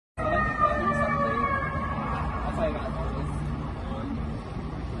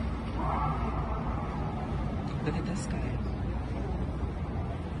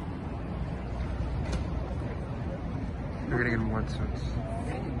We're getting in wetsuits.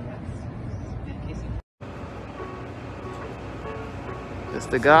 It's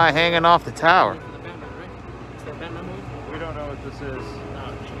the guy hanging off the tower. We don't know what this is.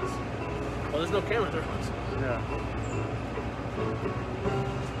 Oh, jeez. Well, there's no camera there. Yeah.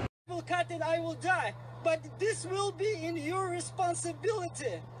 Will cut and I will die, but this will be in your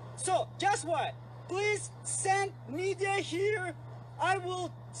responsibility. So guess what? Please send media here. I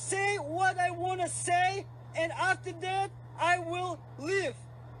will say what I want to say, and after that I will leave.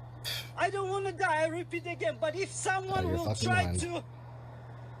 I don't want to die, I repeat again, but if someone will try to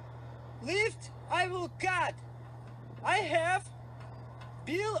lift, I will cut. I have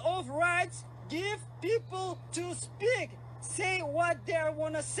Bill of Rights, give people to speak, say what they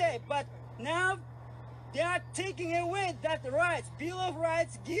want to say, but now they are taking away that rights. Bill of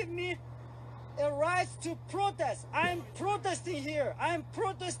Rights give me a right to protest. I'm protesting here. I'm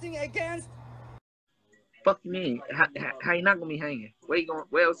protesting against. Fuck you mean? How you not gonna be hanging?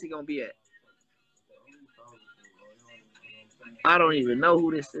 Where else he gonna be at? I don't even know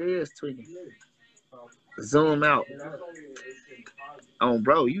who this is, tweaking. Zoom out. Oh,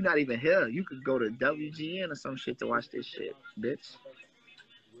 bro, you not even here. You could go to WGN or some shit to watch this shit, bitch.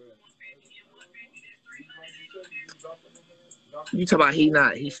 You talk about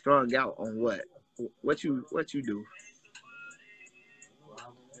he strung out on what? What you do?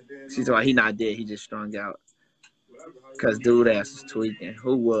 She talking about he not dead, he just strung out. Cause dude ass was tweaking.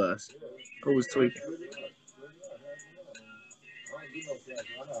 Who was tweaking?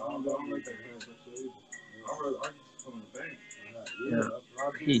 Yeah,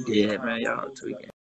 he did, man. Y'all tweaking.